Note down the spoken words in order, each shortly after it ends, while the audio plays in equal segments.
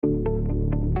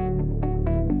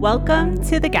Welcome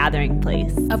to The Gathering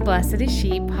Place, a Blessed is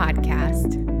She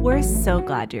podcast. We're so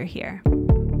glad you're here.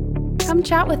 Come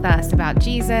chat with us about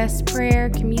Jesus,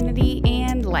 prayer, community,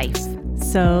 and life.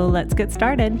 So let's get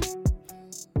started.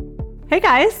 Hey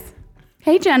guys,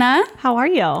 Hey Jenna. how are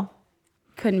you?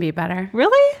 Couldn't be better.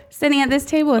 Really? Sitting at this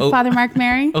table with Father Mark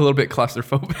Mary. A little bit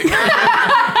claustrophobic.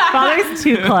 Father's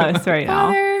too close right now.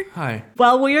 Father. Hi.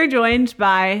 Well, we are joined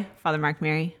by Father Mark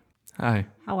Mary. Hi.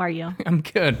 How are you? I'm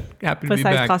good. Happy to be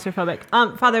Besides back.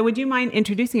 claustrophobic. Father, would you mind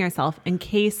introducing yourself in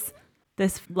case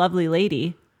this lovely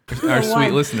lady, Our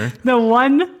sweet listener. the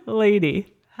one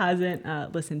lady, hasn't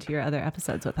listened to your other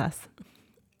episodes with us?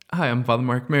 Hi, I'm Father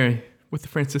Mark Mary with the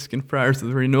Franciscan Friars of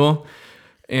the Renewal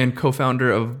and co-founder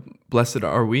of Blessed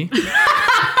Are We, Come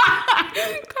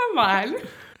on.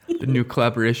 the new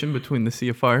collaboration between the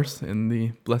CFRs and the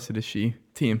Blessed Is She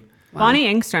team. Wow. Bonnie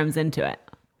Engstrom's into it.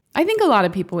 I think a lot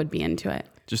of people would be into it.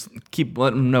 Just keep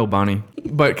letting them know, Bonnie.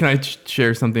 But can I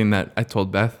share something that I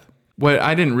told Beth? What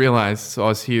I didn't realize, so I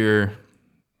was here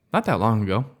not that long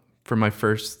ago for my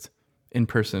first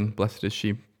in-person Blessed Is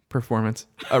She performance,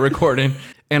 recording.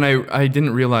 And I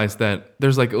didn't realize that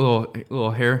there's like a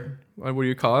little hair, what do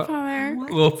you call it? Father.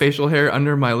 A little facial hair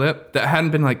under my lip that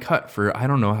hadn't been like cut for I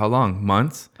don't know how long,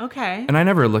 months. Okay. And I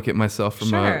never look at myself from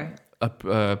Sure.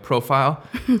 a profile.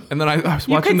 And then I was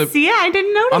You watching could see it? I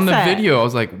didn't notice on the it. video. I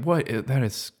was like, what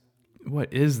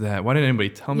is that? Why didn't anybody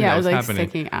tell me Yeah, that it was was like happening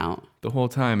sticking out. the whole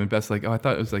time? And Beth's like, oh, I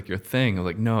thought it was like your thing. I was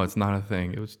like, no, it's not a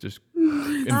thing. It was just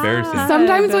embarrassing.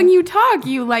 Sometimes when you talk,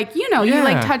 you like, you Yeah.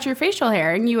 like touch your facial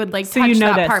hair and you would like So touch you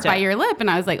that noticed part by it. your lip. And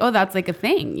I was like, oh, that's like a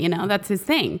thing. That's his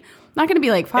thing. I'm not going to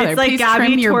be like, Father, It's like please Gabby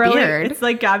trim your twirling. beard. It's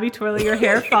like Gabby twirling your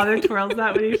hair. Father twirls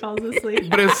that when he falls asleep.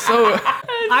 But it's so,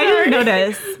 I didn't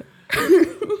notice.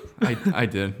 I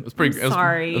did. It was pretty, I'm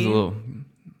sorry. It was a little,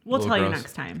 We'll little tell you gross.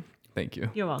 next time. Thank you.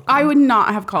 You're welcome. I would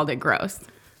not have called it gross.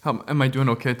 How, am I doing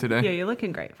okay today? Yeah, you're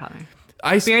looking great, Father.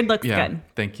 Beard looks good.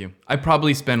 Thank you. I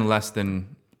probably spend less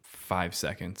than 5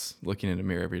 seconds looking in a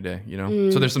mirror every day,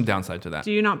 So there's some downside to that.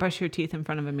 Do you not brush your teeth in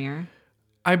front of a mirror?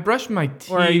 I brush my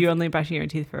teeth. Or are you only brushing your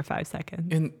teeth for 5 seconds?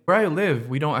 And where I live,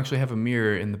 we don't actually have a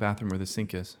mirror in the bathroom where the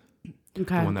sink is.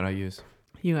 Okay. The one that I use.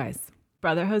 You guys,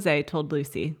 Brother Jose told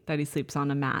Lucy that he sleeps on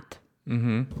a mat.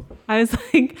 Mm-hmm. I was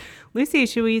like, Lucy,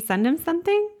 should we send him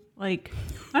something? Like,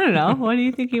 I don't know. What do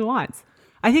you think he wants?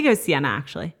 I think it was Sienna,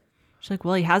 actually. She's like,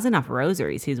 well, he has enough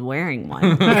rosaries. He's wearing one. I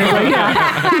was like,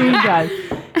 yeah, he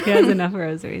does. He has enough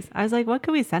rosaries. I was like, what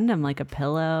could we send him? Like a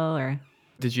pillow or...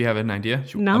 Did you have an idea?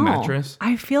 No. A mattress?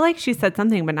 I feel like she said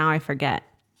something, but now I forget.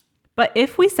 But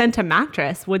if we sent a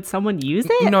mattress, would someone use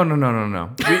it? No.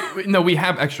 No, we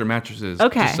have extra mattresses.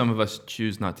 Okay. Just some of us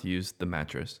choose not to use the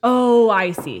mattress. Oh,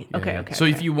 I see. Okay, Yeah. okay. So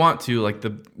okay. if you want to, like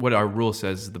what our rule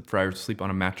says is the friars sleep on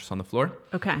a mattress on the floor.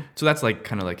 Okay. So that's like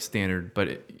kind of like standard,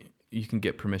 but you can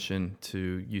get permission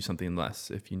to use something less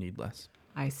if you need less.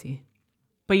 I see.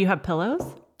 But you have pillows?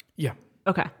 Yeah.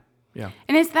 Okay. Yeah.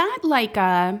 And is that like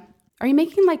are you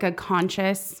making like a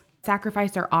conscious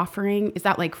sacrifice or offering? Is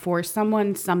that like for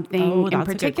someone something Oh, in that's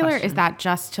a good particular? question. Is that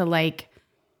just to like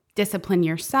discipline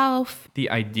yourself? The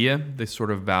idea, the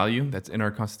sort of value that's in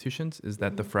our constitutions is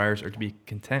that the friars are to be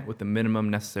content with the minimum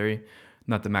necessary,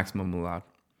 not the maximum allowed.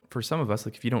 For some of us,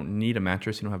 like if you don't need a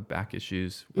mattress, you don't have back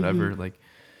issues, whatever, like,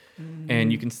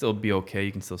 and you can still be okay,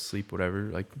 you can still sleep, whatever.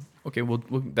 Like, okay, well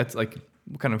that's like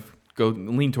we'll kind of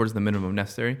lean towards the minimum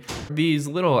necessary. These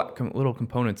little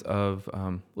components of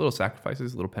little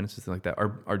sacrifices, little penances, things like that,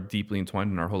 are deeply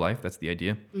entwined in our whole life. That's the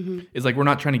idea. It's like we're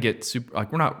not trying to get super.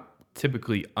 Like we're not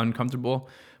typically uncomfortable,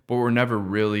 but we're never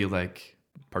really like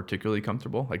particularly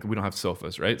comfortable. Like we don't have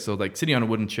sofas, right? So like sitting on a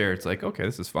wooden chair, it's like okay,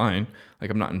 this is fine. Like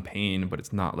I'm not in pain, but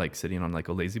it's not like sitting on like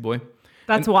a lazy boy.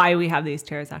 That's why we have these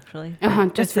chairs, actually.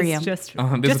 Just This for is you. Just,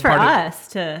 This just is for part of- us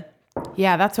to...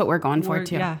 Yeah, that's what we're going for We're-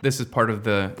 too. yeah. This is part of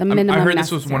the minimum I heard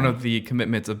this was one necessary. of the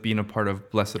commitments of being a part of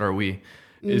Blessed Are We,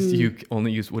 is you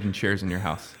only use wooden chairs in your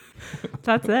house.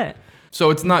 That's it.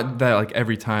 So it's not that like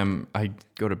every time I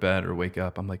go to bed or wake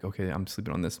up, I'm like, okay, I'm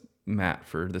sleeping on this mat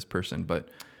for this person, but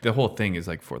the whole thing is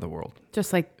like for the world.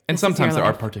 Just like And this is your sometimes there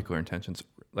are life. particular intentions,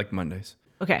 like Mondays.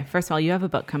 Okay, first of all, you have a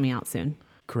book coming out soon.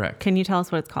 Correct. Can you tell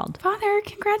us what it's called? Father,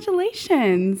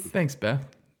 congratulations. Thanks, Beth.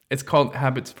 It's called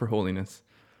Habits for Holiness.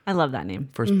 I love that name.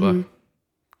 First book.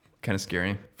 Kind of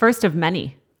scary. First of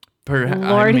many. I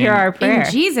Lord, mean, hear our prayer.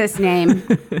 In Jesus' name.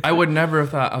 I would never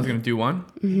have thought I was going to do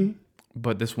one,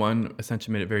 but this one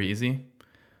essentially made it very easy.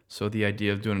 So the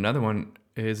idea of doing another one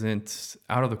isn't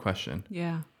out of the question.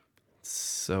 Yeah.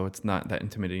 So it's not that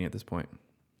intimidating at this point.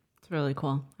 It's really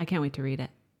cool. I can't wait to read it.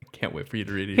 Can't wait for you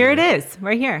to read it. Here it is,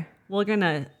 right here. We're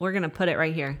gonna put it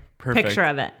right here. Perfect. Picture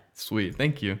of it. Sweet.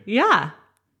 Thank you. Yeah.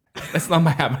 That's not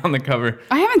my habit on the cover.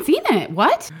 I haven't seen it.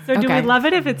 What? So do we Okay. love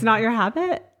it if it's not your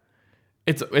habit?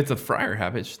 It's a friar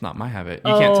habit. It's just not my habit.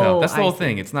 You can't tell. That's the I whole see.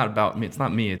 thing. It's not about me. It's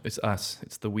not me. It's us.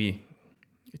 It's the we.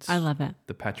 It's I love it.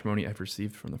 the patrimony I've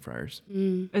received from the friars.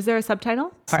 Is there a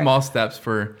subtitle? Small steps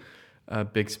for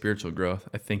big spiritual growth,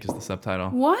 I think, is the subtitle.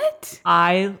 What?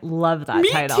 I love that Me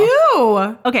title.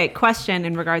 too. Okay, question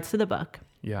in regards to the book.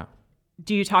 Yeah.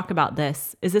 Do you talk about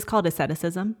this? Is this called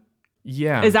asceticism?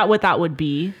 Yeah. Is that what that would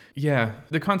be? Yeah.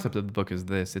 The concept of the book is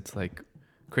this. It's like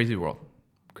crazy world.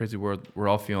 Crazy world. We're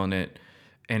all feeling it.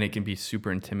 And it can be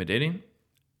super intimidating.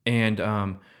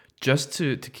 And just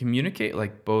to communicate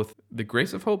like both the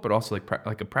grace of hope, but also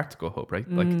like a practical hope, right?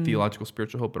 Like theological,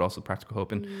 spiritual hope, but also practical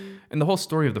hope. And the whole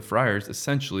story of the friars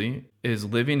essentially is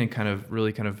living in kind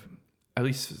of at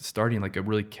least starting like a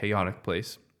really chaotic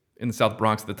place in the South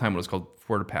Bronx at the time. It was called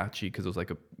Fort Apache because it was like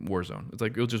a war zone. It's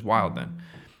like, it was just wild then.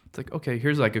 It's like, okay,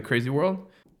 here's like a crazy world.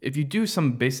 If you do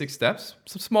some basic steps,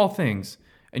 some small things,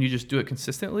 and you just do it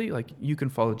consistently, like you can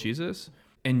follow Jesus,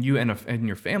 and you and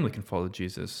your family can follow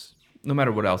Jesus, no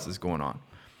matter what else is going on.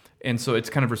 And so it's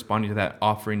kind of responding to that,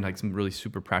 offering like some really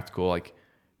super practical, like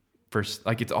first,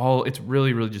 like it's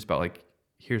really, really just about like,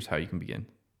 here's how you can begin.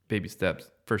 Baby steps,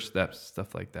 first steps,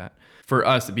 stuff like that. For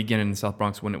us, it began in the South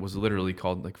Bronx when it was literally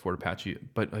called like Fort Apache.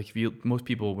 But like most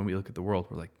people, when we look at the world,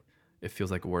 we're like, it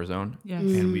feels like a war zone. Yes.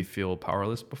 And we feel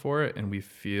powerless before it, and we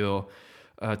feel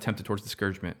tempted towards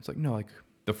discouragement. It's like, no, like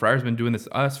the friars been doing this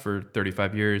to us for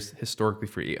 35 years, historically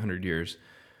for 800 years.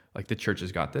 Like the church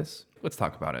has got this. Let's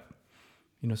talk about it.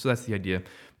 So that's the idea.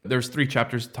 There's 3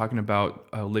 chapters talking about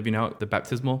living out the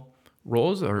baptismal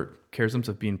roles or charisms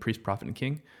of being priest, prophet, and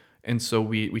king. And so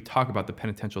we talk about the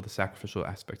penitential, the sacrificial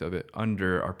aspect of it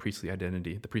under our priestly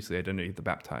identity, the priestly identity of the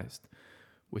baptized,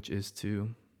 which is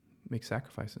to make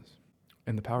sacrifices.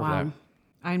 And the power of that.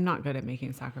 I'm not good at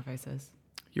making sacrifices.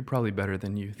 You're probably better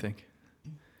than you think.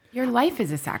 Your life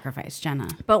is a sacrifice, Jenna.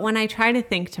 But when I try to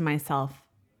think to myself,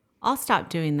 I'll stop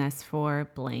doing this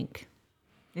for blank,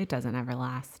 it doesn't ever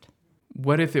last.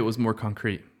 What if it was more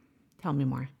concrete? Tell me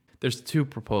more. There's 2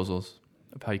 proposals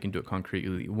of how you can do it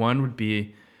concretely. One would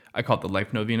be, I call it the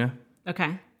life novena.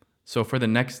 Okay. So for the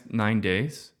next 9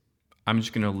 days, I'm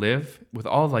just going to live with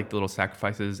all like the little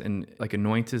sacrifices and like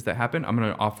anointings that happen. I'm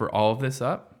going to offer all of this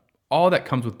up. All that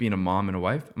comes with being a mom and a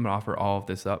wife. I'm going to offer all of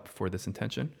this up for this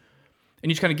intention. And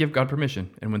you just kind of give God permission.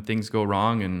 And when things go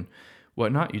wrong and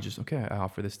whatnot, you just, okay, I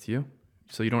offer this to you.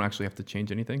 So you don't actually have to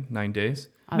change anything, 9 days.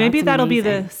 Oh, Maybe that's that'll be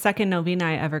amazing. the second novena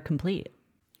I ever complete.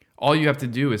 All you have to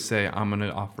do is say, I'm going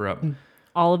to offer up.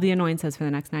 All of the annoyances for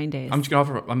the next 9 days. I'm just going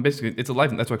to offer, I'm basically, it's a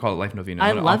life, that's why I call it life novena. I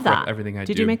I'm gonna love offer up that. everything I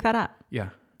do. Did you make that up? Yeah.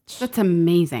 That's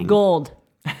amazing. Gold.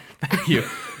 Thank you.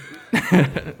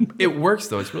 It works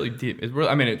though. It's really deep. It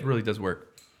really does work.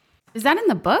 Is that in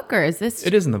the book or is this?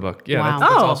 It is in the book. Yeah, Wow.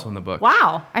 that's also in the book.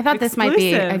 Wow. I thought this might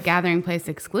be a Exclusive. Gathering Place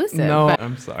exclusive. No, but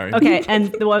I'm sorry. Okay,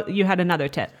 and you had another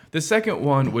tip. The second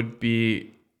one would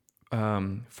be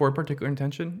for a particular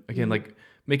intention. Again, like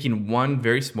making one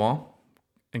very small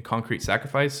and concrete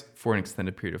sacrifice for an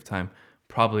extended period of time,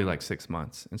 probably like 6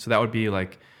 months. And so that would be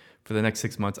like, for the next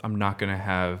 6 months, I'm not going to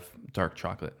have dark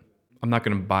chocolate. I'm not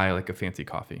going to buy like a fancy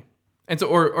coffee. And so,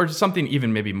 or just something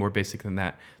even maybe more basic than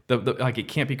that. Like it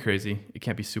can't be crazy. It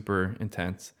can't be super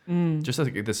intense. Just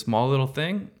like this small little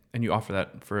thing, and you offer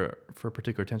that for a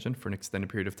particular attention for an extended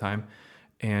period of time.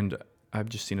 And I've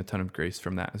just seen a ton of grace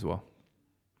from that as well.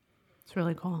 It's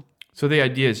really cool. So the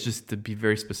idea is just to be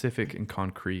very specific and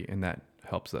concrete, and that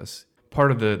helps us.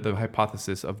 Part of the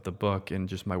hypothesis of the book and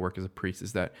just my work as a priest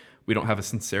is that we don't have a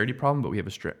sincerity problem, but we have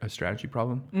a strategy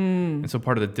problem. And so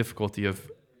part of the difficulty of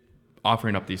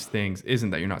offering up these things isn't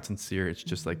that you're not sincere. It's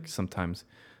just like sometimes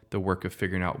the work of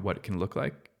figuring out what it can look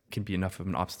like can be enough of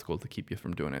an obstacle to keep you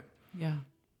from doing it. Yeah.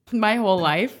 my whole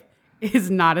life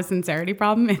is not a sincerity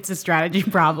problem. It's a strategy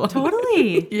problem.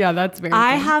 Totally. Yeah, that's very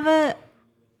I good. have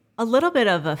a little bit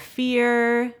of a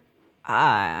fear.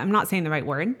 I'm not saying the right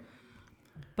word,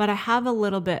 but I have a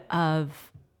little bit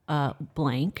of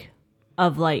blank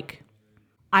of like,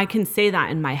 I can say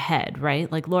that in my head,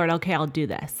 right? Like, Lord, okay, I'll do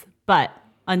this. But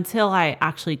until I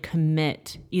actually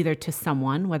commit either to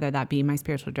someone, whether that be my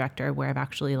spiritual director, where I've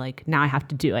actually like, now I have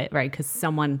to do it, right? Because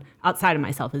someone outside of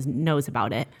myself knows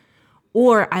about it.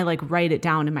 Or I like write it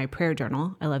down in my prayer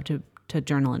journal. I love to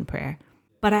journal in prayer.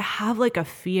 But I have like a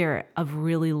fear of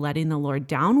really letting the Lord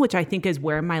down, which I think is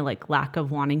where my like lack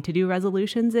of wanting to do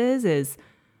resolutions is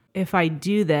if I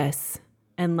do this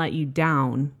and let you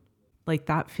down, like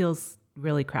that feels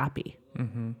really crappy.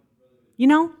 Mm-hmm. You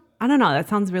know, I don't know. That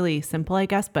sounds really simple, I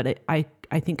guess, but I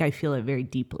think I feel it very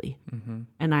deeply. Mm-hmm.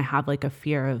 And I have like a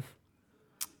fear of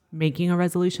making a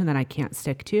resolution that I can't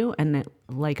stick to. And I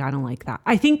don't like that.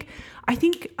 I think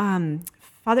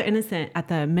Father Innocent at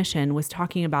the mission was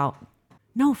talking about,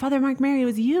 no, Father Mark Mary, it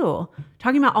was you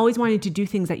talking about always wanting to do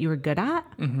things that you were good at.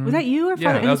 Mm-hmm. Was that you or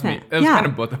Father Innocent? It was kind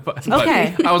of both of us.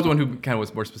 Okay. I was the one who kind of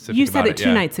was more specific. You said about it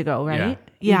 2 nights ago, right?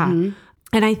 Yeah. Mm-hmm.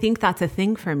 And I think that's a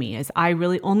thing for me is I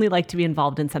really only like to be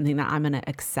involved in something that I'm going to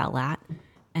excel at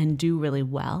and do really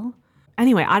well.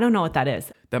 Anyway, I don't know what that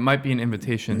is. That might be an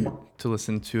invitation to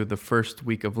listen to the first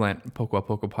week of Lent Poco a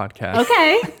Poco podcast.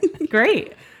 Okay,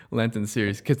 great. Lenten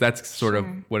series, because that's sort of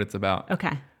what it's about.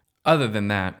 Okay. Other than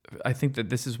that, I think that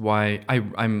this is why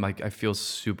I feel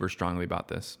super strongly about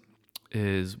this,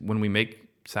 is when we make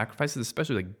sacrifices,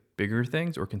 especially like bigger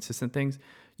things or consistent things,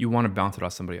 you want to bounce it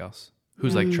off somebody else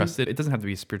who's like trusted. It doesn't have to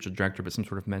be a spiritual director, but some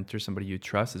sort of mentor, somebody you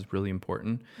trust is really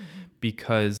important.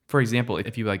 Because, for example,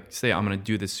 if you like say, I'm going to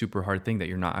do this super hard thing that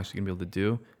you're not actually going to be able to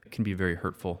do, it can be very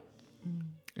hurtful.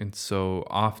 And so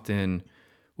often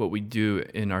what we do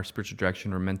in our spiritual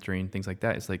direction or mentoring, things like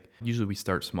that, is like, usually we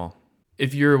start small.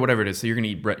 If you're whatever it is, so you're going to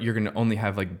eat bread, you're going to only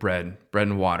have like bread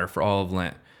and water for all of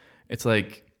Lent. It's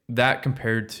like that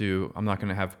compared to, I'm not going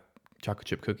to have chocolate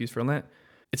chip cookies for Lent.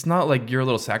 It's not like your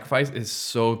little sacrifice is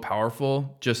so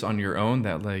powerful just on your own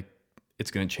that like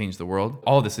it's going to change the world.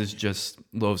 All this is just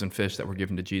loaves and fish that were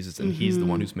given to Jesus, and he's the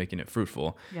one who's making it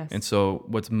fruitful. Yes. And so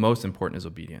what's most important is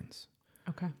obedience.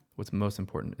 Okay. What's most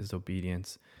important is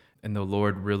obedience. And the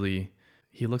Lord really,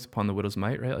 he looks upon the widow's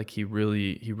mite, right? Like he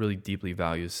really deeply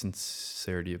values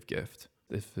sincerity of gift,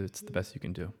 if it's the best you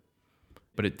can do.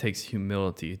 But it takes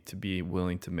humility to be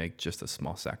willing to make just a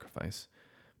small sacrifice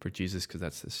for Jesus, because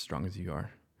that's as strong as you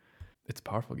are. It's a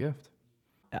powerful gift.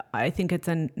 I think it's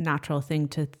a natural thing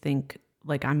to think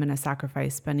like I'm going to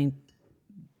sacrifice spending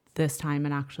this time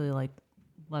and actually like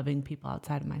loving people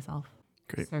outside of myself.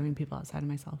 Great. Serving people outside of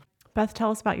myself. Beth,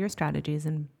 tell us about your strategies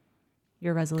and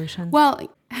your resolutions. Well,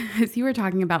 as you were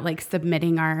talking about like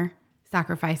submitting our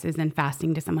sacrifices and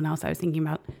fasting to someone else, I was thinking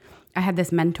about, I had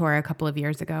this mentor a couple of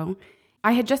years ago.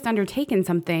 I had just undertaken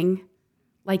something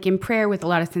like in prayer with a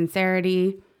lot of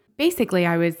sincerity. Basically,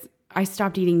 I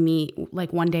stopped eating meat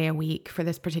like one day a week for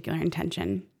this particular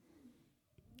intention.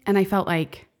 And I felt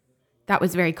like that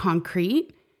was very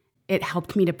concrete. It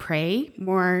helped me to pray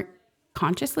more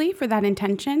consciously for that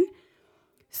intention.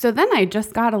 So then I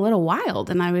just got a little wild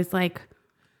and I was like,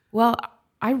 well,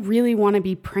 I really want to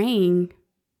be praying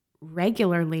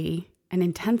regularly and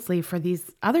intensely for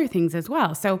these other things as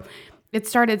well. So it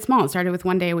started small. It started with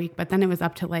one day a week, but then it was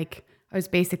up to like, I was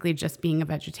basically just being a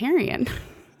vegetarian.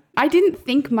 I didn't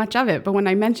think much of it, but when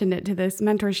I mentioned it to this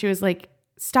mentor, she was like,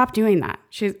 stop doing that.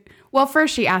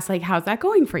 First she asked like, how's that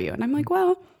going for you? And I'm like,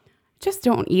 well, just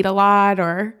don't eat a lot.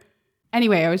 Or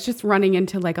anyway, I was just running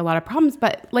into like a lot of problems,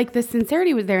 but like the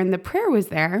sincerity was there and the prayer was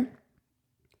there,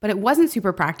 but it wasn't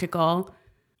super practical.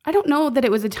 I don't know that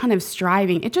it was a ton of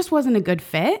striving. It just wasn't a good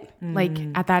fit, like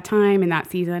at that time in that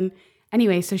season.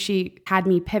 Anyway, so she had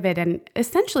me pivot and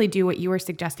essentially do what you were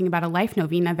suggesting about a life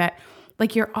novena, that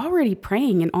like you're already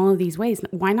praying in all of these ways.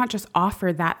 Why not just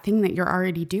offer that thing that you're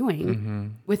already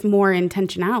doing with more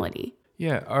intentionality?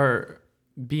 Yeah, our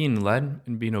being led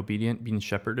and being obedient, being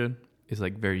shepherded is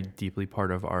like very deeply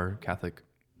part of our Catholic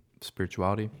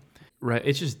spirituality, right?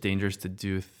 It's just dangerous to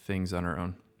do things on our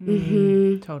own.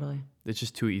 Totally. It's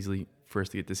just too easily for us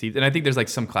to get deceived. And I think there's like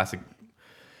some classic,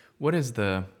 what is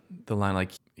the line,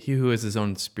 like he who is his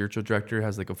own spiritual director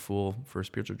has like a fool for a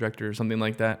spiritual director or something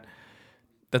like that.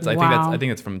 I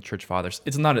think that's from Church Fathers.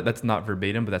 That's not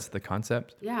verbatim, but that's the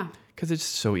concept. Yeah. Because it's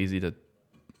so easy to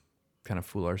kind of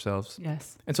fool ourselves.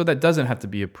 Yes. And so that doesn't have to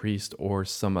be a priest or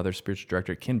some other spiritual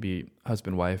director. It can be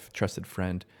husband, wife, trusted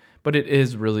friend. But it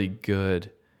is really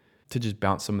good to just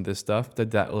bounce some of this stuff,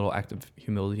 that little act of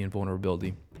humility and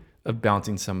vulnerability of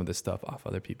bouncing some of this stuff off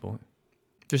other people.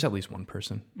 There's at least one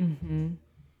person.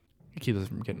 It keeps us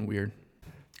from getting weird.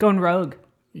 Going rogue.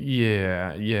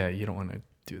 Yeah, you don't want to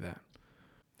do that.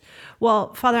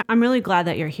 Well, Father, I'm really glad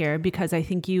that you're here because I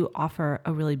think you offer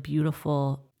a really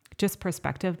beautiful just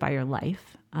perspective by your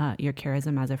life, your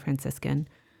charism as a Franciscan,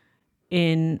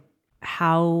 in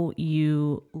how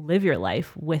you live your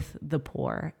life with the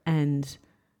poor and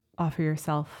offer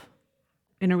yourself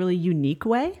in a really unique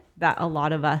way that a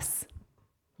lot of us,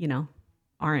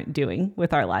 aren't doing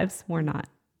with our lives. We're not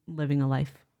living a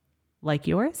life like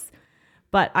yours.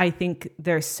 But I think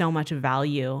there's so much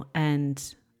value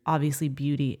and obviously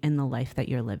beauty in the life that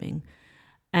you're living.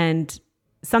 And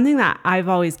something that I've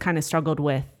always kind of struggled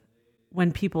with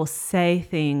when people say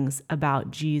things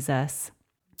about Jesus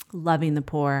loving the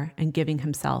poor and giving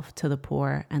himself to the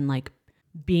poor and like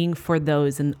being for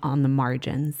those on the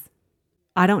margins,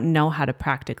 I don't know how to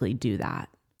practically do that.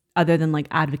 other than like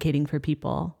advocating for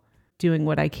people, doing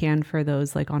what I can for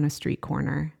those like on a street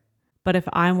corner. But if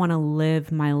I want to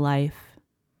live my life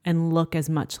and look as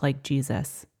much like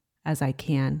Jesus as I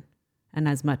can, and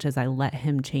as much as I let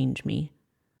him change me,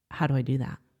 how do I do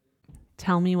that?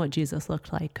 Tell me what Jesus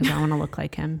looked like, because I want to look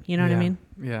like him. You know what I mean?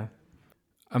 Yeah.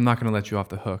 I'm not going to let you off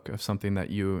the hook of something that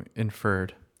you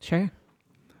inferred. Sure.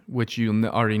 Which you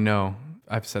already know.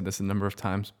 I've said this a number of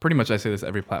times. Pretty much I say this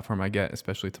every platform I get,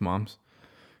 especially to moms.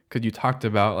 Because you talked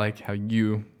about like how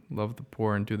you love the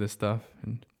poor and do this stuff.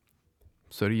 And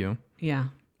so do you. Yeah.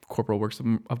 Corporal works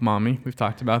of mommy. We've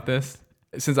talked about this.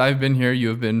 Since I've been here, you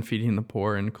have been feeding the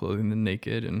poor and clothing the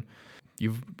naked. And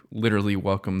you've literally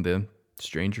welcomed the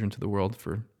stranger into the world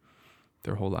for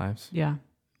their whole lives. Yeah.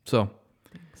 So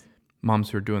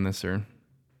moms who are doing this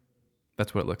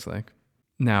that's what it looks like.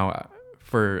 Now,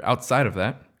 for outside of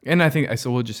that, and I think,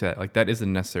 so we'll just say that, like, that is a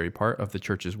necessary part of the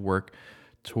church's work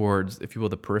towards, if you will,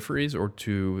 the peripheries or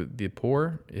to the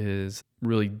poor, is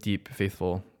really deep,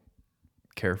 faithful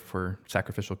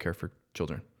sacrificial care for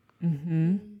children.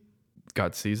 Mm-hmm.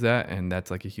 God sees that, and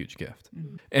that's like a huge gift.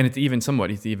 Mm-hmm. And it's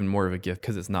even more of a gift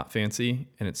because it's not fancy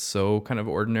and it's so kind of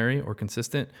ordinary or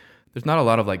consistent. There's not a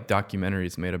lot of like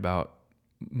documentaries made about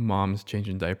moms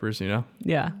changing diapers, you know?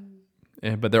 Yeah.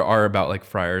 But there are about like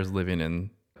friars living in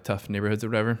tough neighborhoods or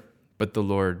whatever. But the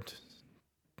Lord,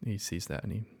 he sees that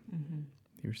and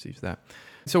he receives that.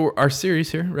 So our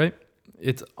series here, right?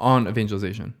 It's on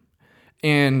evangelization.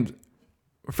 And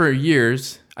for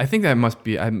years, I think that must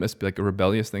be like a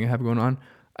rebellious thing I have going on.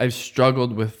 I've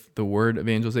struggled with the word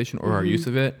evangelization or our use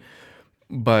of it,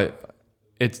 but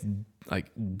it's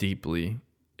like deeply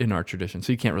in our tradition.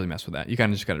 So you can't really mess with that. You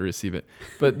kind of just got to receive it.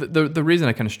 But the reason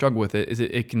I kind of struggle with it is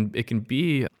it can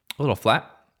be a little flat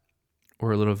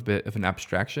or a little bit of an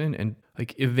abstraction. And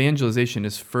like evangelization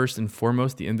is first and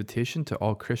foremost the invitation to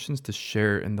all Christians to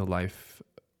share in the life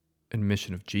and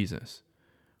mission of Jesus.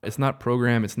 It's not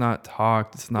program, it's not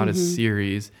talked, it's not a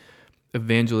series.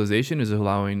 Evangelization is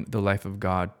allowing the life of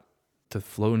God to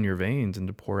flow in your veins and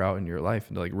to pour out in your life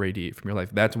and to like radiate from your life.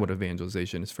 That's what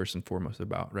evangelization is first and foremost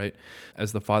about, right?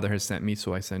 As the Father has sent me,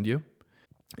 so I send you.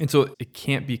 And so it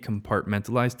can't be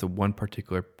compartmentalized to one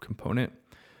particular component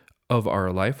of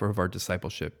our life or of our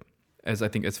discipleship. As I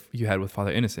think as you had with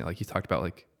Father Innocent, like he talked about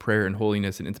like prayer and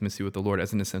holiness and intimacy with the Lord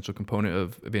as an essential component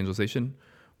of evangelization,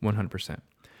 100%.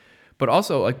 But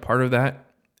also like part of that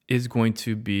is going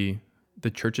to be the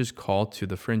church's call to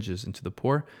the fringes and to the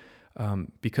poor,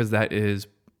 because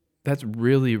that's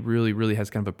really, really, really has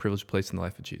kind of a privileged place in the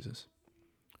life of Jesus,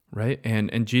 right?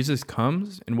 And Jesus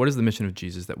comes, and what is the mission of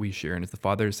Jesus that we share? And it's the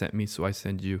Father has sent me, so I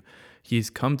send you. He's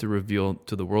come to reveal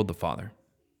to the world the Father.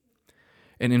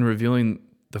 And in revealing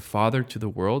the Father to the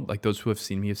world, like those who have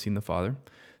seen me have seen the Father,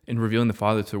 in revealing the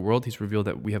Father to the world, he's revealed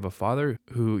that we have a Father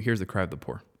who hears the cry of the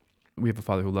poor. We have a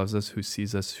Father who loves us, who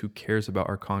sees us, who cares about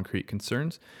our concrete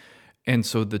concerns. And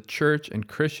so the church and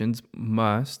Christians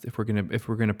must, if we're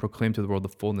gonna proclaim to the world the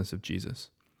fullness of Jesus,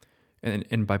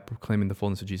 and by proclaiming the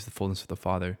fullness of Jesus, the fullness of the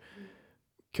Father,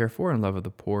 care for and love of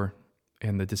the poor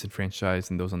and the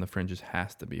disenfranchised and those on the fringes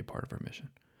has to be a part of our mission.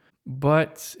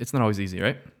 But it's not always easy,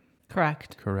 right?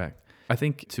 Correct. I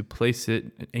think to place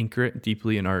it and anchor it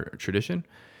deeply in our tradition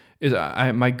is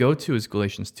my go-to is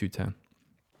Galatians 2:10.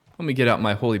 Let me get out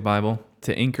my Holy Bible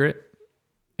to anchor it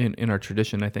in our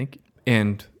tradition, I think.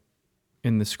 And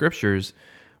in the scriptures,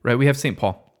 right, we have St.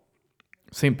 Paul.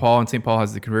 St. Paul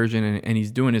has the conversion and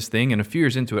he's doing his thing. And a few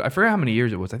years into it, I forget how many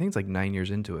years it was. I think it's like 9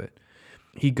 years into it.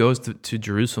 He goes to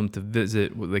Jerusalem to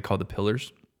visit what they call the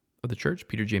pillars of the church,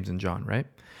 Peter, James, and John, right?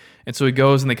 And so he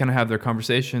goes and they kind of have their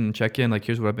conversation, check in, like,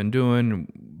 here's what I've been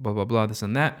doing, blah, blah, blah, this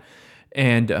and that.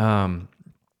 And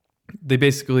they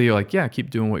basically are like, yeah, keep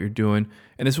doing what you're doing.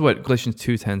 And this is what Galatians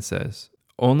 2:10 says.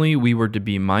 Only we were to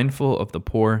be mindful of the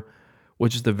poor,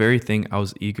 which is the very thing I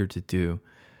was eager to do.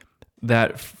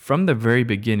 That from the very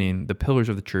beginning, the pillars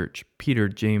of the church, Peter,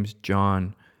 James,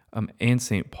 John, and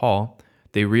St. Paul,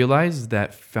 they realized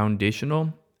that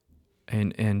foundational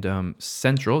and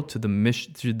central to the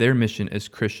mission, to their mission as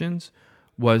Christians,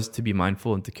 was to be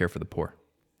mindful and to care for the poor,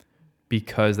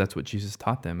 because that's what Jesus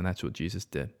taught them and that's what Jesus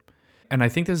did. And I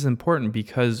think this is important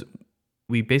because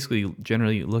we basically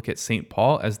generally look at St.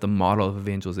 Paul as the model of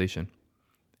evangelization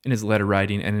in his letter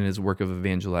writing and in his work of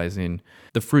evangelizing.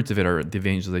 The fruits of it are the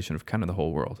evangelization of kind of the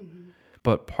whole world. Mm-hmm.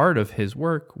 But part of his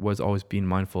work was always being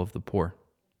mindful of the poor.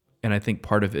 And I think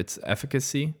part of its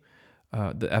efficacy,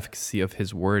 the efficacy of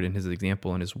his word and his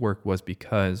example and his work, was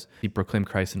because he proclaimed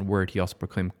Christ in word. He also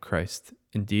proclaimed Christ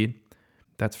in deed.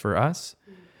 That's for us.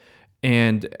 Mm-hmm.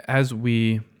 And as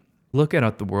we look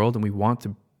at the world and we want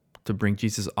to to bring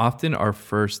Jesus. Often our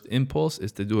first impulse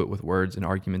is to do it with words and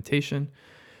argumentation,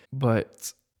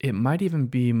 but it might even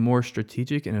be more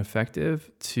strategic and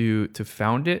effective to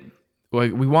found it.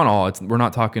 Like we want all. We're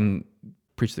not talking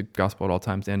preach the gospel at all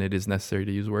times, and it is necessary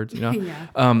to use words, you know. Yeah.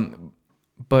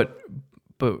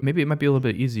 But maybe it might be a little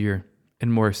bit easier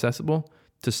and more accessible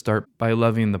to start by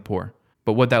loving the poor.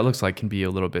 But what that looks like can be a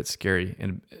little bit scary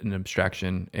and an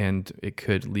abstraction, and it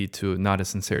could lead to not a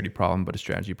sincerity problem, but a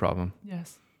strategy problem.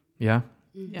 Yes. Yeah.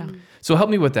 Yeah. So help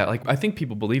me with that. Like, I think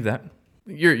people believe that.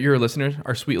 You're a listener,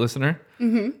 our sweet listener.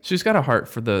 Mm-hmm. She's got a heart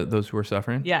for those who are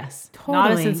suffering. Yes. Totally.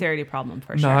 Not a sincerity problem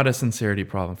for sure. Not a sincerity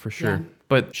problem for sure. Yeah.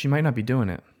 But she might not be doing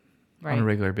it Right. on a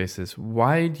regular basis.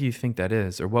 Why do you think that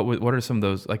is? Or what are some of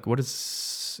those, like, what do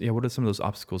some of those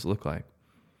obstacles look like?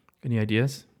 Any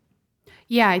ideas?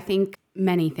 Yeah, I think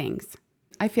many things.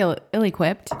 I feel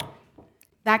ill-equipped.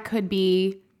 That could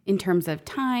be in terms of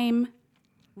time,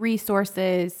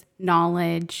 resources,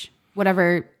 knowledge,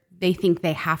 whatever they think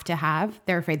they have to have.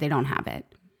 They're afraid they don't have it.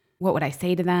 What would I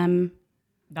say to them?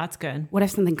 That's good. What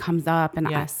if something comes up and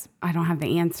Yes. I don't have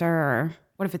the answer? Or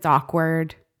what if it's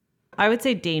awkward? I would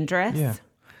say dangerous. Yeah.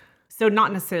 So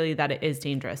not necessarily that it is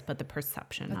dangerous, but the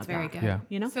perception of that. good. Yeah.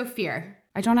 You know? So fear.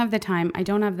 I don't have the time. I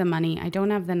don't have the money. I don't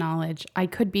have the knowledge. I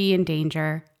could be in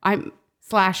danger. I'm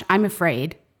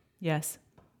afraid. Yes.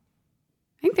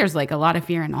 I think there's like a lot of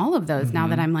fear in all of those now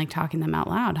that I'm like talking them out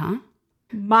loud, huh?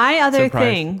 My other Surprise.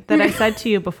 thing that I said to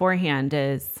you beforehand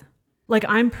is like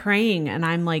I'm praying and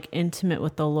I'm like intimate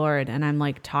with the Lord and I'm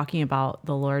like talking about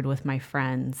the Lord with my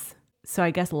friends. So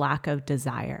I guess lack of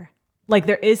desire. Like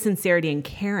there is sincerity and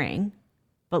caring,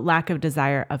 but lack of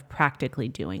desire of practically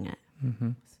doing it.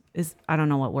 Is I don't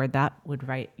know what word that would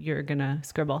write. You're gonna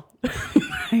scribble.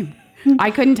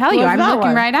 I couldn't tell you. What's I'm that looking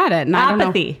one? right at it. And I don't know.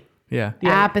 Apathy. Yeah.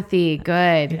 Apathy.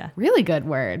 Good. Yeah. Really good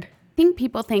word. I think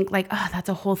people think like, oh, that's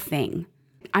a whole thing.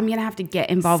 I'm going to have to get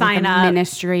involved Sign with the up.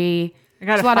 ministry. I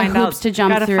gotta There's a lot of find hoops out, to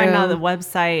jump gotta through. find out the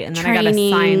website and then I gotta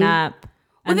Training. sign up.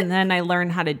 And then I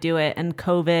learn how to do it. And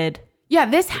COVID. Yeah,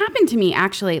 this happened to me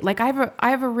actually. Like I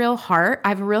have a real heart. I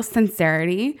have a real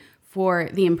sincerity for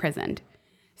the imprisoned.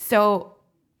 So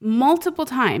multiple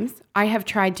times I have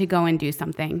tried to go and do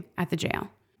something at the jail.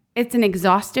 It's an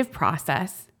exhaustive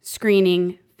process,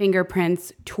 screening,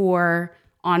 fingerprints, tour,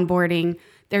 onboarding.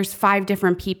 There's 5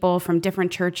 different people from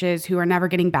different churches who are never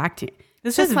getting back to.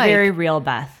 This Just is like- very real,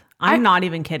 Beth. I'm not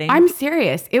even kidding. I'm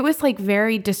serious. It was like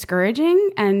very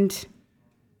discouraging and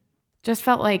just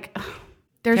felt like ugh,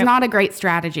 there's Yep. not a great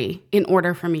strategy in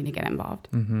order for me to get involved.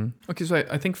 Okay, so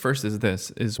I think first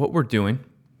is what we're doing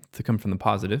to come from the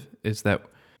positive is that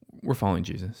we're following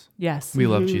Jesus. Yes. We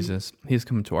love Jesus. He's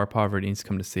come to our poverty. He's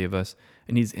come to save us,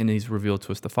 and he's revealed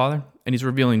to us the Father, and he's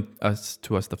revealing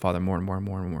to us the Father more and more and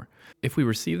more and more. If we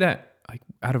receive that like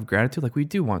out of gratitude, like we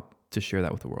do want to share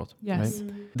that with the world. Yes.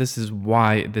 Right? This is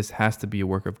why this has to be a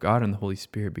work of God and the Holy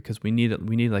Spirit, because we need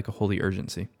like a holy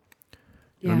urgency.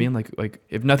 You know what I mean? Like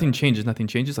if nothing changes, nothing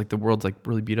changes. Like the world's like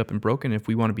really beat up and broken. If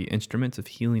we want to be instruments of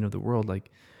healing of the world,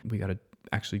 like we got to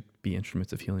actually be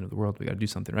instruments of healing of the world. We got to do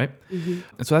something, right? And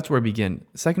so that's where I begin.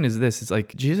 Second is this: it's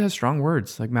like Jesus has strong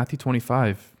words, like Matthew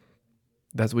 25.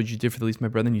 That's what you did for the least of my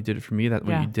brethren. You did it for me. That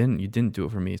what you didn't do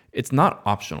it for me. It's not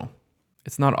optional.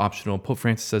 It's not optional. Pope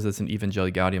Francis says this in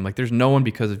Evangelii Gaudium. Like there's no one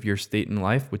because of your state in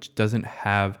life which doesn't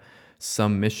have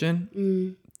some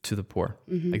mission to the poor.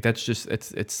 Like that's just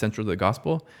it's central to the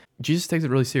gospel. Jesus takes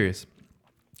it really serious.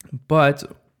 But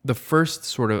the first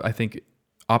sort of I think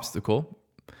obstacle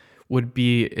would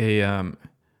be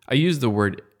I use the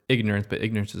word ignorance, but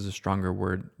ignorance is a stronger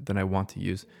word than I want to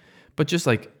use. But just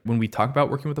like when we talk about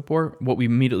working with the poor, what we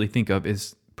immediately think of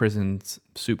is prisons,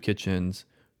 soup kitchens,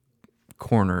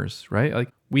 corners, right? Like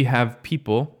we have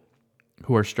people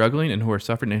who are struggling and who are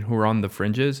suffering and who are on the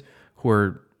fringes who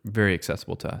are very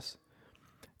accessible to us.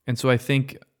 And so I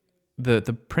think the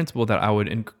principle that I would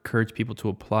encourage people to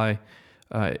apply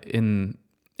in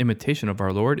imitation of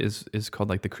our Lord is called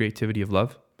like the creativity of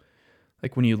love.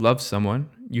 Like when you love someone,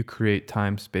 you create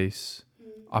time, space,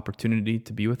 opportunity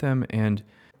to be with them. And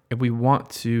if we want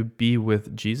to be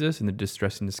with Jesus in the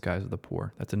distressing disguise of the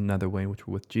poor, that's another way in which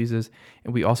we're with Jesus.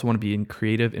 And we also want to be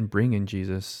creative in bringing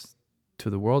Jesus to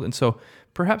the world. And so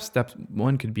perhaps step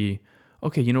 1 could be,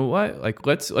 okay, you know what? Like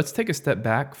let's take a step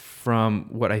back from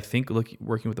what I think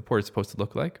working with the poor is supposed to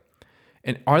look like.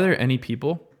 And are there any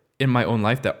people in my own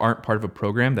life that aren't part of a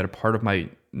program, that are part of my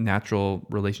natural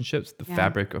relationships, the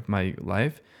fabric of my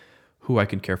life, who I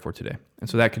can care for today? And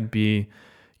so that could be,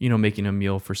 making a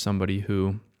meal for somebody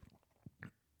who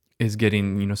is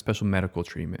getting, special medical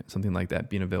treatment, something like that,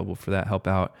 being available for that, help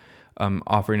out,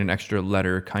 offering an extra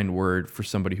letter, kind word for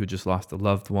somebody who just lost a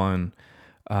loved one,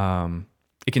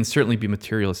 It can certainly be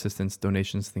material assistance,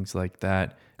 donations, things like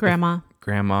that. Grandma.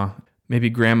 Maybe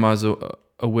grandma's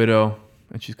a widow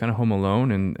and she's kind of home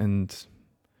alone, and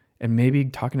maybe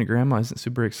talking to grandma isn't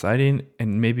super exciting,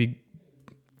 and maybe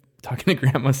talking to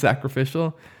grandma is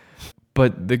sacrificial.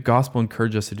 But the gospel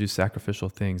encourages us to do sacrificial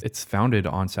things. It's founded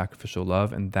on sacrificial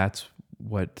love, and that's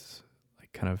what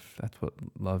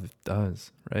love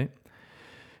does, right?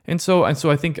 And so I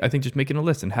think just making a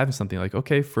list and having something like,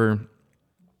 okay, for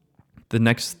the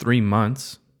next 3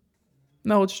 months,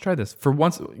 no, let's just try this. For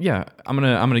once, yeah, I'm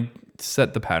gonna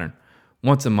set the pattern.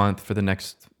 Once a month for the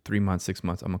next 3 months, 6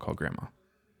 months, I'm gonna call grandma,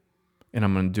 and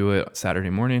I'm gonna do it Saturday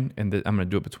morning, and I'm gonna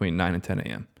do it between 9 and 10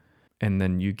 a.m. And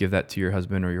then you give that to your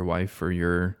husband or your wife or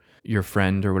your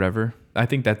friend or whatever. I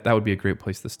think that would be a great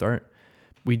place to start.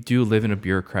 We do live in a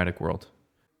bureaucratic world.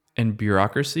 And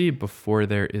bureaucracy, before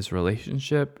there is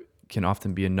relationship, can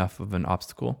often be enough of an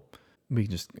obstacle. We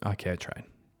can just, okay, I tried.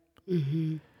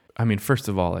 Mm-hmm. I mean, first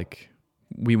of all,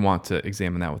 we want to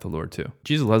examine that with the Lord too.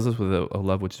 Jesus loves us with a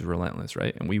love which is relentless,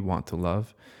 right? And we want to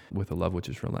love with a love which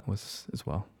is relentless as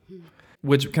well. Mm-hmm.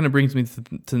 Which kind of brings me to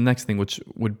the next thing, which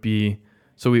would be,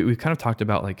 so we kind of talked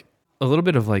about a little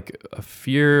bit of a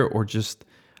fear, or just,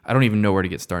 I don't even know where to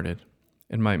get started.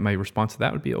 And my response to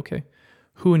that would be, okay,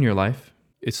 who in your life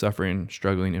is suffering,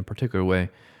 struggling in a particular way,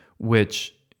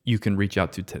 which you can reach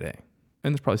out to today?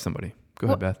 And there's probably somebody. Go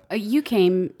ahead, Beth. You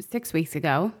came 6 weeks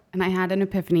ago, and I had an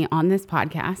epiphany on this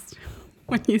podcast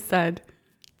when you said,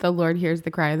 the Lord hears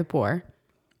the cry of the poor.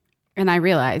 And I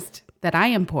realized that I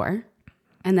am poor,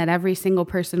 and that every single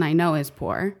person I know is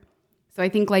poor. So I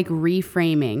think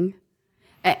reframing,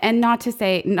 and not to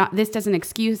say, this doesn't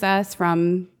excuse us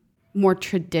from more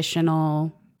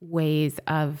traditional ways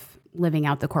of living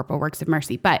out the corporal works of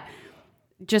mercy, but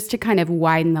just to kind of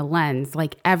widen the lens,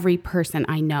 every person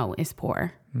I know is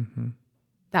poor. Mm-hmm.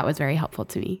 That was very helpful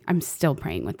to me. I'm still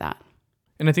praying with that.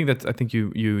 And I think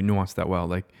you nuanced that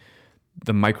well.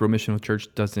 The micro mission of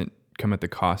church doesn't come at the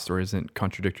cost or isn't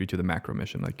contradictory to the macro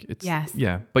mission. Yes.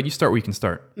 Yeah, but you start where you can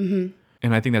start. Mm-hmm.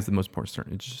 And I think that's the most important start.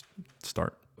 It's just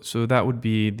start. So that would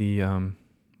be the,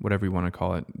 whatever you want to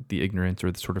call it, the ignorance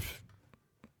or the sort of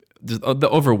just the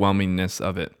overwhelmingness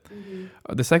of it.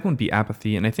 Mm-hmm. The second would be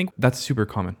apathy. And I think that's super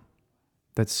common.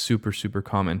 That's super, super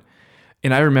common.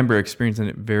 And I remember experiencing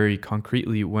it very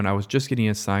concretely when I was just getting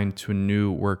assigned to a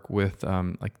new work with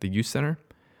the youth center.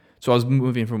 So I was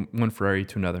moving from one friary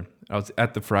to another. I was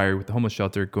at the friary with the homeless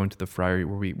shelter, going to the friary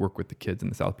where we work with the kids in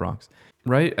the South Bronx.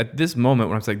 Right at this moment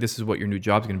when I was like, this is what your new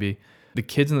job's going to be. The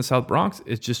kids in the South Bronx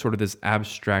is just sort of this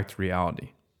abstract reality.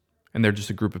 And they're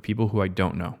just a group of people who I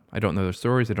don't know. I don't know their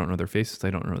stories. I don't know their faces. I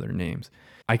don't know their names.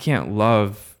 I can't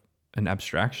love an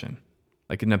abstraction.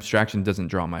 An abstraction doesn't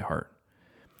draw my heart.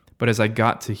 But as I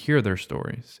got to hear their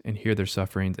stories and hear their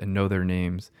sufferings and know their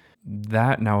names,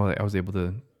 that now I was able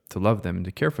to love them and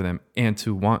to care for them and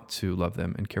to want to love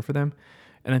them and care for them.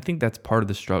 And I think that's part of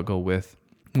the struggle with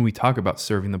when we talk about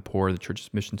serving the poor, the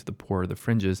church's mission to the poor, the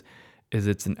fringes, is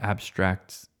it's an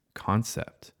abstract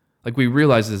concept. We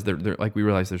realize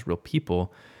there's real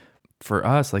people. For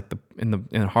us,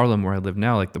 in Harlem where I live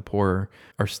now, the poor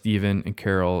are Stephen and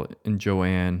Carol and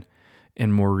Joanne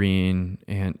and Maureen,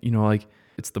 and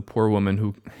it's the poor woman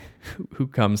who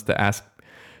comes to ask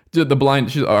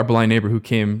she's our blind neighbor who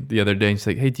came the other day, and she's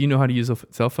like, hey, do you know how to use a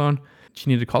cell phone? She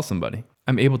needed to call somebody.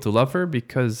 I'm able to love her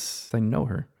because I know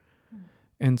her.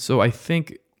 And so I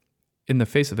think in the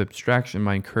face of abstraction,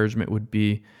 my encouragement would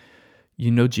be,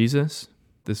 Jesus,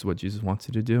 this is what Jesus wants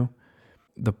you to do.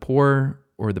 The poor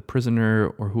or the prisoner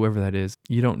or whoever that is,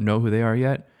 you don't know who they are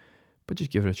yet, but just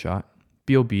give it a shot.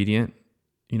 Be obedient,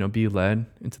 be led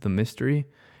into the mystery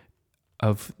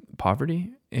of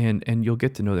poverty, and you'll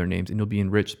get to know their names, and you'll be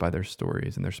enriched by their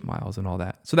stories and their smiles and all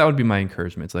that. So that would be my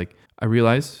encouragement. It's I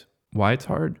realize why it's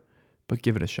hard, but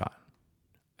give it a shot.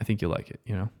 I think you'll like it,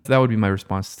 So that would be my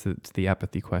response to the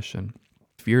apathy question.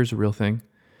 Fear is a real thing.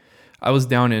 I was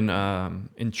down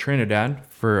in Trinidad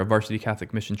for a varsity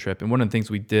Catholic mission trip, and one of the things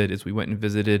we did is we went and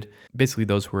visited basically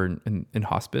those who were in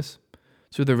hospice.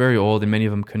 So they're very old, and many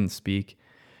of them couldn't speak.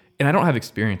 And I don't have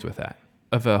experience with that.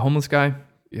 Of a homeless guy,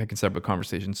 I can set up a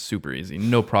conversation super easy,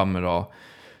 no problem at all.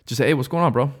 Just say, hey, what's going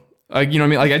on, bro? I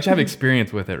just have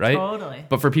experience with it, right? Totally.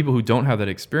 But for people who don't have that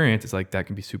experience, it's that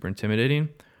can be super intimidating.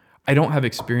 I don't have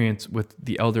experience with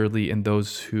the elderly and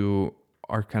those who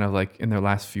are kind of in their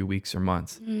last few weeks or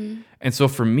months. Mm. And so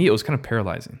for me, it was kind of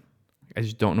paralyzing. I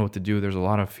just don't know what to do. There's a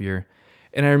lot of fear.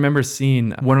 And I remember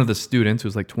seeing one of the students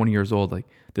who's 20 years old,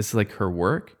 this is her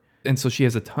work. And so she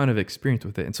has a ton of experience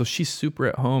with it. And so she's super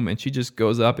at home, and she just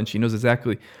goes up and she knows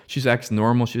exactly, she acts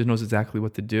normal. She knows exactly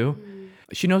what to do. Mm.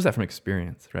 She knows that from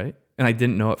experience, right? And I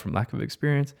didn't know it from lack of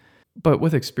experience. But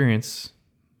with experience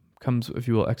comes, if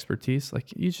you will, expertise.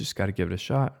 Like, you just got to give it a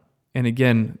shot. And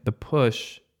again, the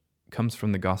push comes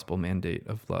from the gospel mandate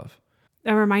of love.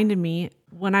 That reminded me,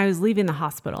 when I was leaving the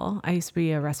hospital, I used to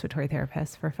be a respiratory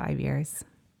therapist for 5 years,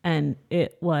 and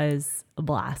it was a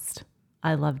blast.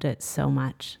 I loved it so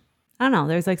much. I don't know,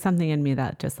 there's like something in me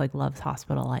that just like loves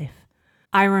hospital life.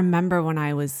 I remember when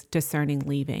I was discerning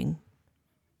leaving,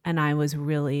 and I was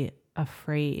really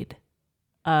afraid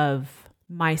of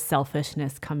my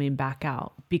selfishness coming back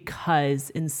out,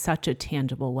 because in such a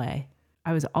tangible way,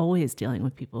 I was always dealing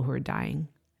with people who were dying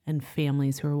and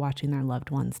families who were watching their loved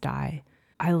ones die.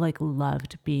 I like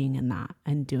loved being in that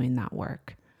and doing that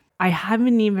work. I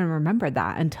haven't even remembered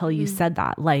that until you said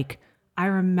that. Like, I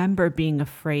remember being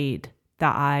afraid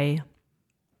that I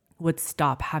would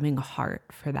stop having a heart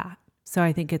for that. So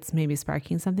I think it's maybe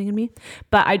sparking something in me.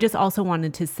 But I just also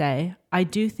wanted to say, I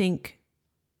do think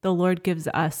the Lord gives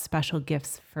us special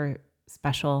gifts for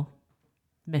special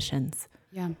missions.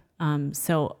 Yeah.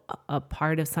 So a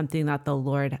part of something that the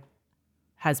Lord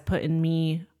has put in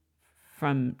me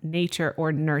from nature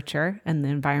or nurture and the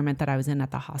environment that I was in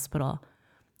at the hospital,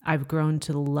 I've grown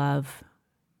to love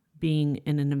being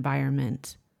in an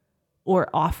environment or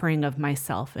offering of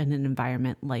myself in an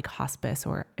environment like hospice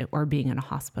or being in a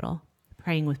hospital,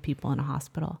 praying with people in a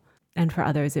hospital. And for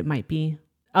others, it might be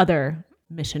other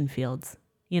mission fields,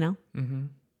 you know? Mm-hmm.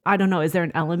 I don't know. Is there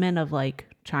an element of like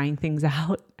trying things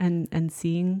out and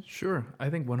seeing? Sure.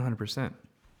 I think 100%.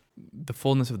 The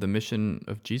fullness of the mission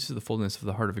of Jesus, the fullness of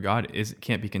the heart of God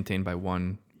can't be contained by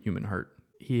one human heart.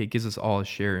 He gives us all a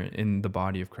share in the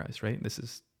body of Christ, right? This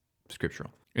is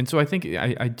scriptural. And so I think,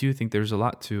 I do think there's a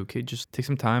lot to, okay, just take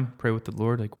some time, pray with the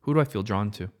Lord. Like, who do I feel drawn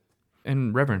to?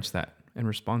 And reverence that and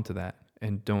respond to that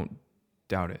and don't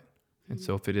doubt it. And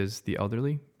so if it is the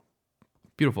elderly,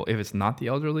 beautiful. If it's not the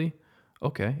elderly,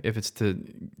 okay. If it's to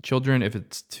children, if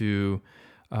it's to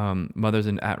mothers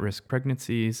in at-risk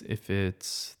pregnancies, if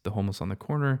it's the homeless on the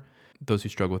corner, those who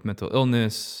struggle with mental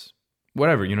illness,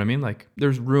 whatever, you know what I mean? Like,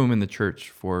 there's room in the church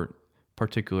for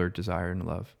particular desire and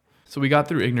love. So we got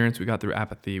through ignorance, we got through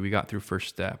apathy, we got through first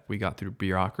step, we got through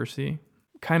bureaucracy,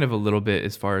 kind of a little bit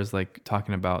as far as like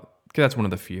talking about, because that's one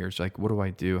of the fears, like, what do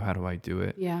I do? How do I do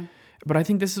it? Yeah. But I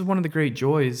think this is one of the great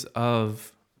joys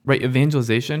of, right,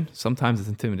 evangelization. Sometimes it's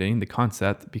intimidating, the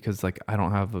concept, because like, I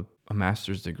don't have a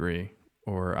master's degree,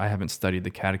 or I haven't studied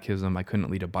the catechism, I couldn't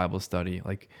lead a Bible study.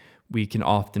 Like, we can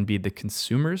often be the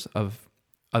consumers of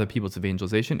other people's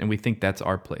evangelization, and we think that's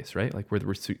our place, right? Like, we're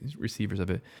the receivers of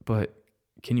it. But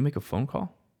can you make a phone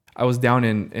call? I was down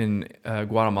in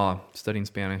Guatemala studying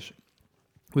Spanish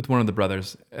with one of the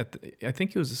brothers. I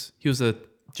think he was a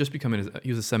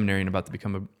seminarian about to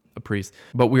become a priest.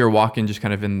 But we were walking just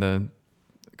kind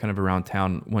of around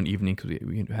town one evening because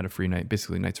we had a free night.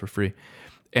 Basically, nights were free.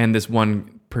 And this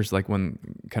one person, like one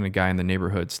kind of guy in the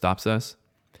neighborhood, stops us.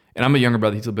 And I'm a younger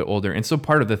brother, he's a bit older. And so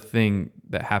part of the thing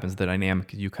that happens, the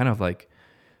dynamic, is you kind of like,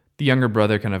 the younger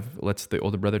brother kind of lets the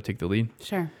older brother take the lead.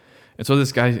 Sure. And so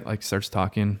this guy like starts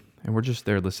talking, and we're just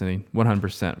there listening,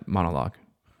 100% monologue.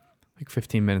 Like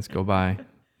 15 minutes go by,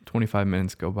 25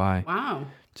 minutes go by. Wow.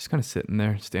 Just kind of sitting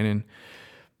there, standing.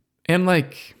 And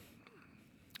like,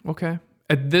 okay.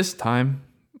 At this time,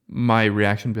 my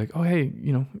reaction would be like, oh, hey,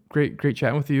 great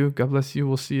chatting with you. God bless you.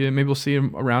 We'll see you. Maybe we'll see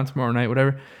you around tomorrow night,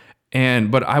 whatever.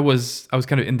 But I was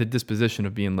kind of in the disposition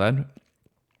of being led.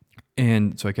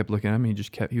 And so I kept looking at him.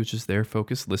 He was just there,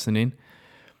 focused, listening.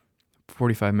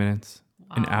 45 minutes,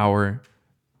 wow. An hour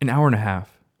and a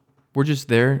half. We're just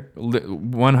there,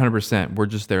 100%. We're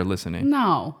just there listening.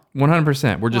 No.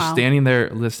 100%. We're just Wow. standing there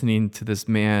listening to this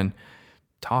man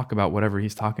talk about whatever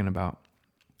he's talking about.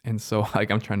 And so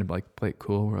like, I'm trying to like play it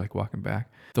cool. We're like walking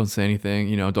back. Don't say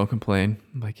anything, don't complain.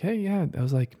 I'm like, hey, yeah. I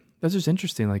was like, that's just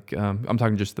interesting. Like, I'm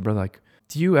talking just to the brother, like,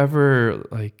 do you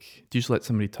just let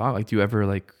somebody talk? Like, would you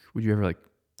ever like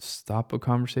stop a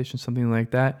conversation, something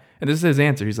like that? And this is his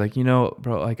answer. He's like,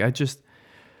 bro, like,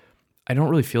 I don't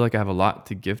really feel like I have a lot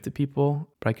to give to people,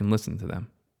 but I can listen to them.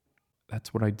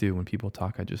 That's what I do when people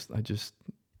talk. I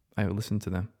listen to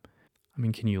them. I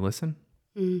mean, can you listen?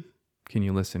 Mm. Can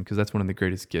you listen? Because that's one of the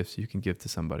greatest gifts you can give to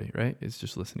somebody, right? It's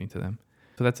just listening to them.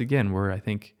 So that's, again, where I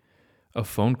think a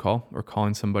phone call or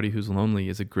calling somebody who's lonely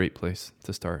is a great place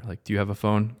to start. Like, do you have a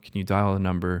phone? Can you dial a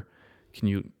number? Can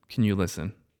you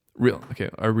listen?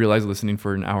 I realize listening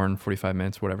for an hour and 45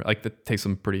 minutes, whatever, like that takes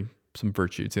some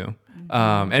virtue too.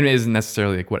 Mm-hmm. And it isn't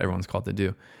necessarily like what everyone's called to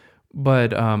do.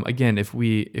 But again, if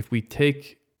we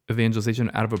take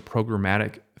evangelization out of a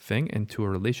programmatic thing into a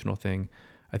relational thing,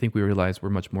 I think we realize we're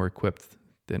much more equipped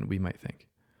than we might think.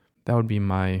 That would be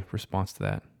my response to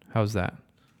that. How's that?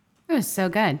 It was so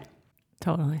good.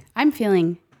 Totally. I'm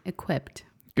feeling equipped.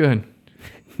 Good.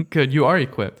 Good. You are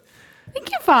equipped.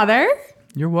 Thank you, Father.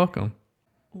 You're welcome.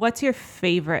 What's your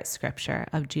favorite scripture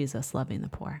of Jesus loving the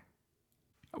poor?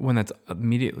 One that's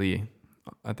immediately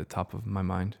at the top of my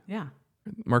mind. Yeah.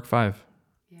 Mark 5.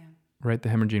 Yeah. Right? The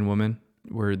hemorrhaging woman,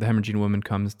 where the hemorrhaging woman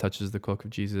comes, touches the cloak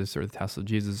of Jesus or the tassel of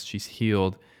Jesus. She's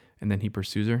healed. And then he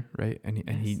pursues her, right? And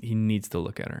he needs to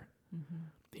look at her. Mm-hmm.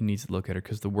 He needs to look at her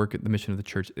because the mission of the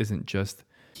church isn't just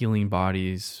healing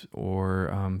bodies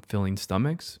or filling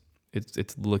stomachs.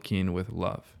 It's looking with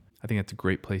love. I think that's a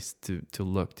great place to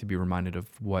look, to be reminded of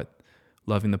what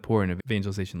loving the poor and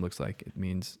evangelization looks like. It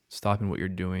means stopping what you're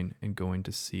doing and going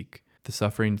to seek the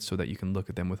suffering so that you can look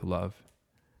at them with love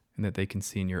and that they can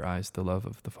see in your eyes the love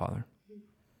of the Father.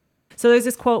 So there's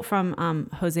this quote from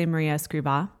Jose Maria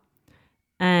Escrivá,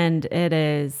 and it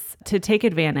is, to take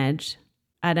advantage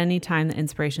at any time the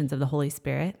inspirations of the Holy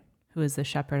Spirit, who is the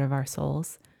shepherd of our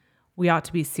souls, we ought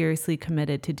to be seriously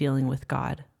committed to dealing with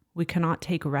God. We cannot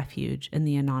take refuge in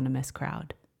the anonymous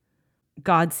crowd.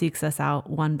 God seeks us out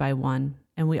one by one,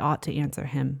 and we ought to answer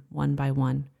him one by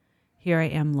one. Here I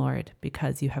am, Lord,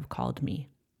 because you have called me.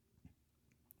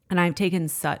 And I've taken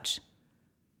such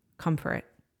comfort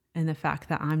in the fact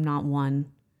that I'm not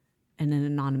one in an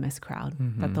anonymous crowd,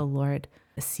 that the Lord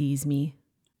sees me,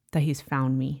 that he's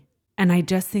found me. And I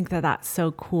just think that that's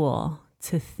so cool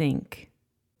to think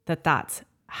that that's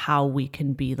how we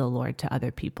can be the Lord to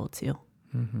other people too.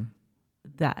 Mm-hmm.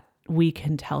 That we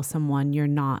can tell someone, you're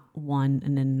not one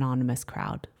in an anonymous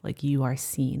crowd. Like, you are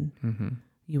seen. Mm-hmm.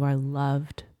 You are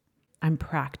loved. I'm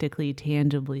practically,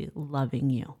 tangibly loving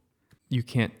you. You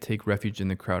can't take refuge in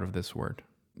the crowd of this word,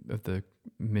 of the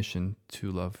mission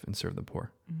to love and serve the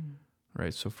poor. Mm.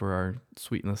 Right? So for our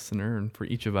sweet listener and for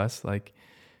each of us, like,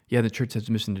 yeah, the church has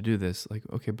a mission to do this. Like,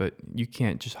 okay, but you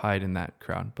can't just hide in that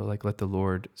crowd. But like, let the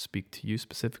Lord speak to you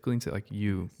specifically and say, like,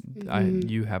 you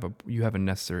have a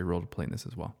necessary role to play in this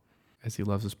as well. As he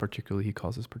loves us particularly, he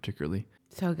calls us particularly.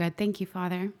 So good. Thank you,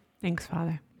 Father. Thanks,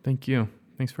 Father. Thank you.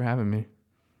 Thanks for having me.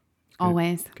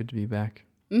 Always. Good to be back.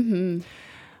 Mm-hmm.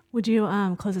 Would you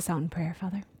close us out in prayer,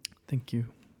 Father? Thank you,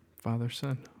 Father,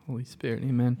 Son, Holy Spirit.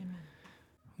 Amen.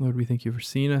 Lord, we thank you for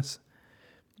seeing us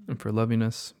and for loving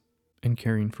us and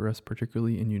caring for us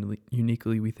particularly and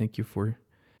uniquely. We thank you for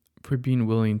being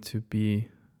willing to be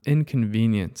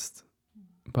inconvenienced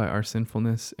by our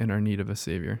sinfulness and our need of a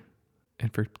Savior,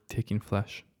 and for taking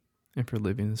flesh and for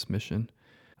living this mission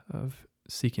of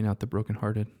seeking out the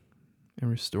brokenhearted and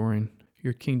restoring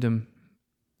your kingdom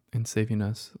and saving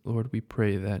us. Lord, we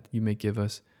pray that you may give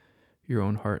us your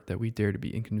own heart, that we dare to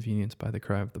be inconvenienced by the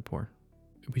cry of the poor.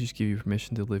 We just give you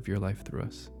permission to live your life through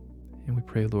us. And we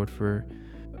pray, Lord, for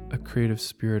a creative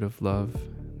spirit of love,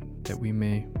 that we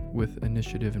may, with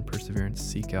initiative and perseverance,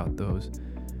 seek out those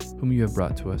whom you have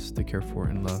brought to us to care for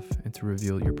and love, and to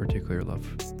reveal your particular love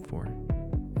for.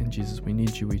 And Jesus, we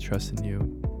need you, we trust in you,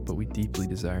 but we deeply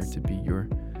desire to be your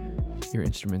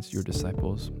instruments, your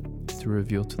disciples, to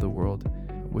reveal to the world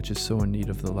which is so in need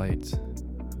of the light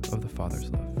of the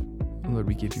Father's love. Lord,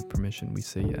 we give you permission. We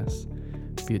say yes.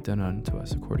 Be it done unto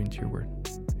us according to your word.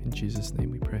 In Jesus'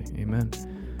 name we pray. Amen.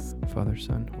 Father,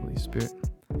 Son, Holy Spirit.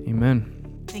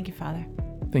 Amen. Thank you, Father.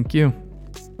 Thank you.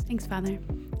 Thanks, Father.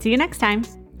 See you next time.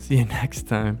 See you next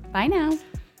time. Bye now.